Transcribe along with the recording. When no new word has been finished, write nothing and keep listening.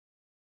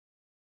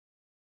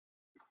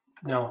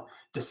Now,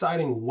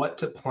 deciding what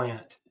to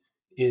plant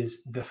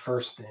is the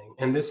first thing.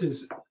 And this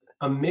is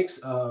a mix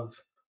of,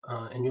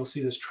 and you'll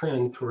see this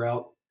trend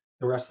throughout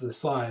the rest of the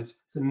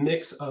slides, it's a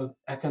mix of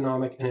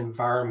economic and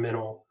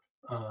environmental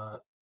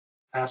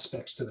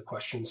aspects to the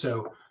question.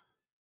 So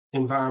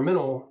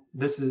environmental,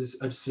 this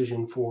is a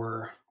decision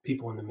for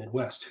people in the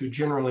Midwest who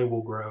generally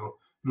will grow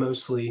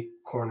mostly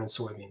corn and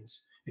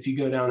soybeans. If you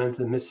go down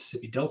into the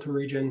Mississippi Delta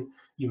region,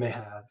 you may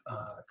have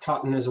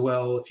cotton as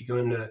well. If you go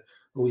into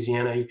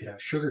Louisiana, you could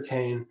have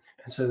sugarcane.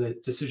 And so the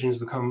decisions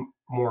become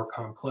more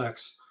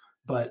complex,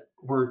 but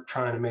we're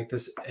trying to make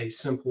this a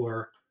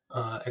simpler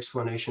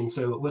explanation.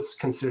 So let's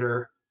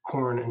consider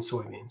corn and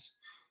soybeans.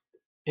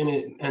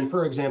 And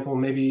for example,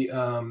 maybe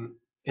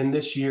in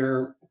this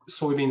year,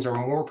 soybeans are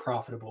more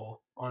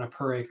profitable on a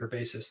per acre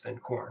basis than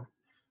corn.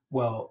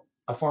 Well,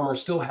 a farmer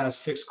still has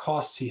fixed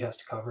costs he has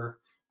to cover.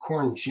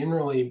 Corn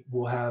generally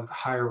will have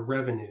higher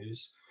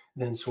revenues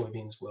than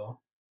soybeans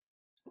will.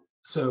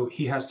 So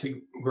he has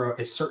to grow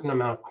a certain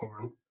amount of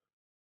corn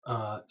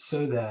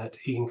so that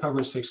he can cover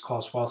his fixed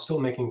costs while still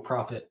making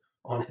profit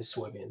on his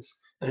soybeans.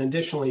 And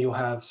additionally, you'll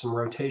have some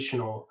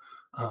rotational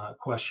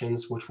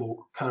questions, which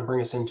will kind of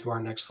bring us into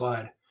our next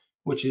slide,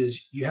 which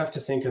is you have to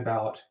think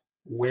about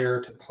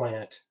where to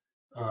plant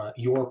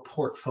your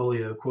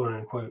portfolio, quote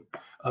unquote,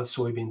 of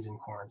soybeans and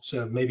corn.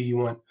 So maybe you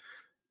want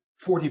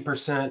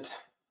 40%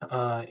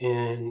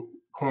 in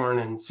corn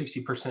and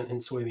 60% in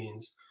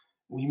soybeans.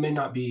 You may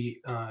not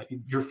be,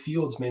 your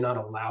fields may not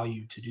allow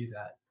you to do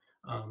that.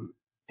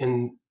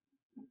 And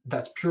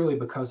that's purely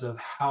because of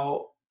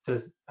how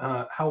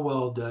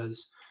well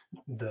does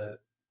the,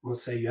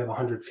 let's say you have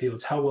 100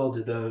 fields, how well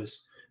do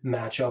those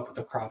match up with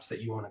the crops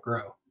that you want to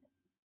grow?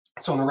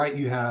 So on the right,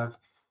 you have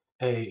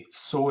a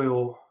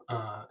soil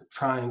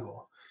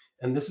triangle,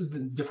 and this is the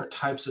different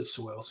types of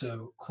soil.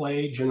 So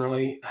clay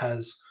generally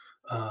has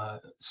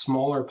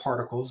smaller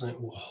particles, and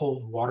it will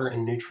hold water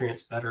and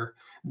nutrients better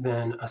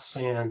than a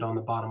sand on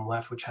the bottom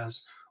left, which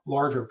has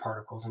larger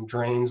particles and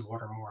drains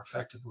water more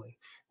effectively.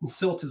 And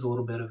silt is a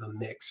little bit of a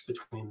mix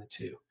between the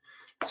two.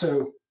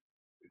 So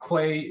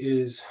clay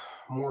is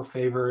more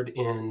favored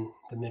in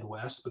the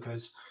Midwest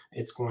because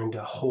it's going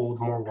to hold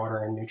more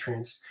water and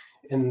nutrients.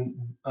 In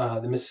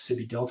the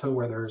Mississippi Delta,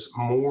 where there's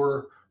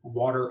more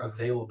water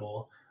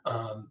available,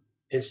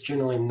 it's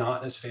generally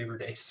not as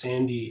favored. A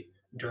sandy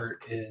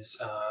dirt is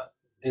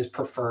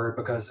preferred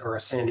because, or a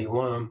sandy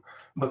loam,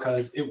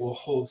 because it will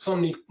hold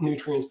some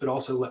nutrients, but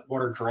also let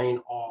water drain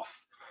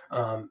off.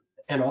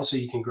 And also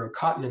you can grow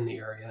cotton in the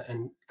area,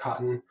 and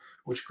cotton,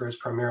 which grows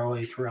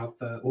primarily throughout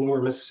the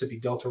lower Mississippi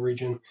Delta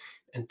region,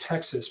 and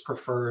Texas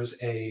prefers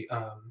a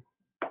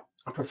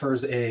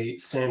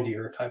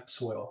sandier type of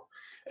soil.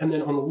 And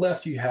then on the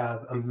left, you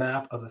have a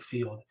map of a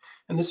field.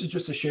 And this is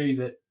just to show you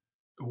that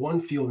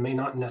one field may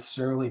not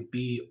necessarily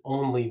be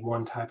only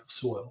one type of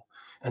soil.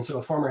 And so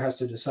a farmer has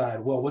to decide,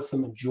 well, what's the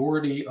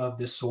majority of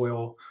this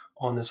soil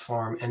on this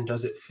farm, and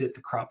does it fit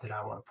the crop that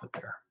I want to put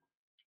there?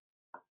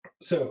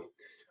 So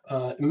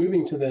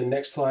moving to the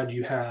next slide,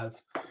 you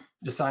have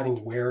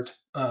deciding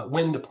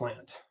when to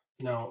plant.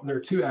 Now, there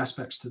are two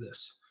aspects to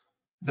this.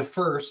 The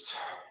first,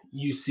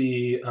 you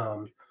see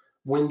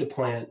when to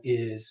plant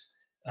is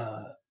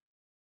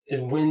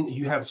when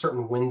you have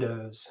certain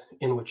windows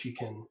in which you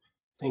can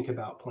think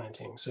about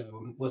planting.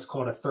 So let's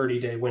call it a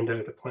 30-day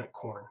window to plant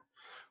corn.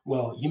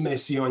 Well, you may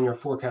see on your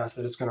forecast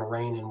that it's going to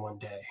rain in one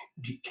day.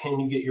 Can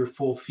you get your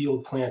full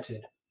field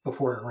planted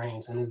before it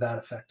rains, and is that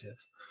effective?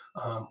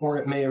 Or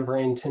it may have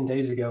rained 10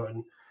 days ago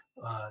and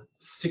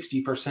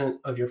 60%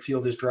 of your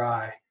field is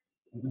dry.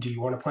 Do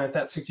you want to plant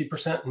that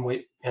 60% and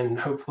wait, and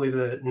hopefully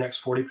the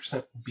next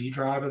 40% be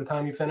dry by the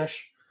time you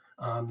finish?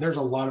 There's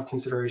a lot of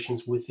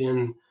considerations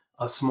within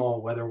a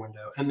small weather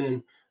window. And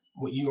then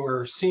what you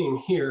are seeing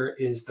here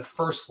is the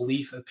first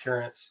leaf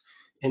appearance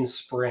in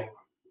spring.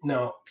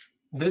 Now,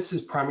 this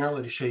is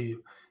primarily to show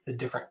you the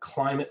different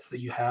climates that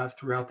you have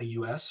throughout the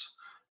US.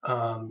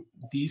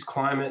 These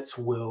climates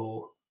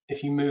will,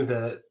 if you move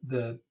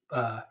the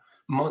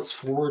months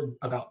forward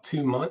about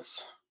 2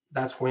 months,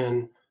 that's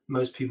when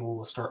most people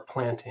will start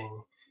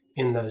planting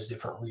in those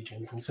different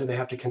regions. And so they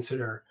have to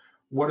consider,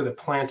 what are the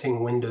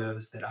planting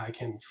windows that I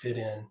can fit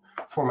in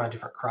for my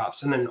different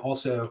crops? And then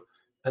also,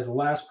 as a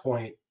last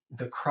point,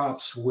 the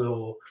crops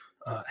will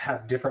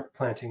have different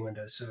planting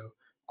windows. So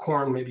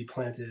corn may be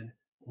planted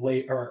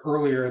late or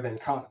earlier than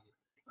cotton,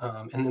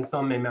 and then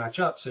some may match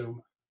up.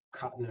 So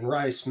cotton and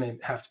rice may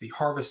have to be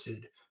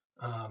harvested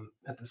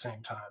at the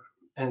same time.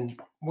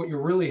 And what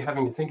you're really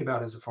having to think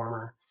about as a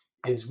farmer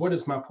is, what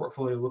does my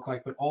portfolio look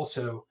like, but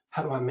also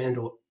how do I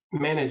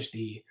manage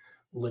the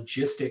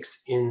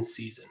logistics in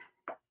season?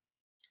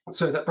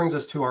 So that brings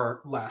us to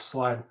our last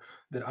slide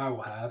that I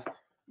will have,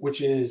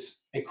 which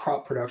is a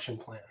crop production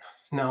plan.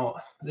 Now,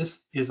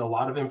 this is a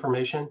lot of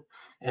information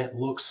and it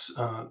looks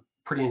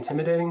pretty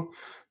intimidating,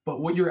 but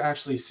what you're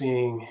actually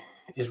seeing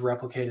is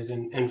replicated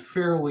in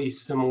fairly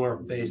similar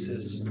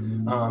basis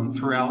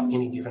throughout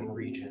any given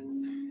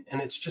region.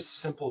 And it's just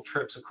simple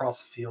trips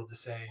across the field to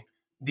say,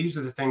 these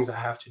are the things I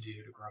have to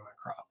do to grow my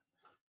crop.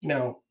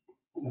 Now,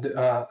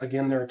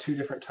 Again, there are two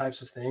different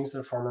types of things that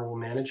a farmer will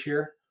manage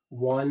here.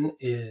 One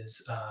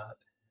is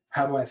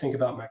how do I think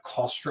about my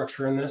cost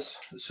structure in this?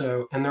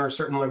 So, and there are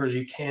certain levers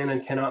you can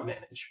and cannot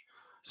manage.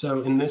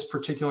 So in this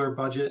particular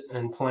budget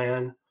and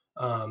plan,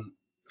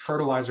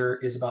 fertilizer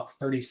is about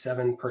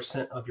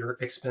 37% of your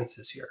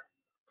expenses here.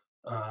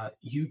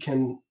 You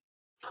can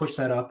push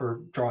that up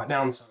or draw it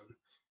down some.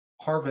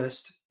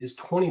 Harvest is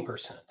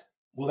 20%.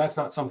 Well, that's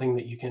not something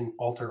that you can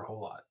alter a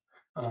whole lot.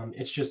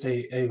 It's just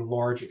a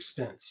large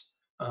expense,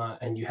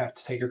 and you have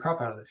to take your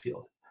crop out of the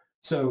field.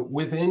 So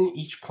within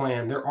each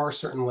plan, there are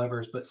certain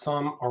levers, but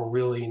some are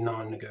really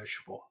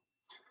non-negotiable.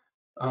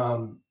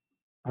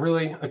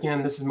 Really,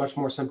 again, this is much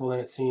more simple than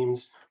it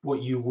seems.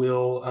 What you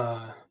will,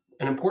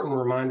 an important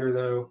reminder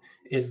though,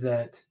 is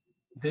that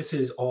this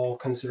is all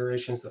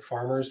considerations the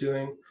farmer is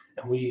doing,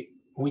 and we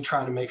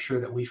try to make sure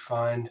that we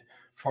find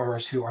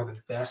farmers who are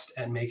the best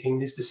at making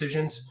these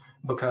decisions,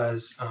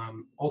 because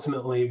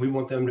ultimately we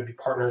want them to be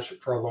partners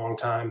for a long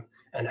time,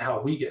 and how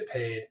we get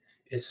paid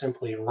is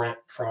simply rent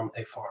from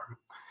a farm.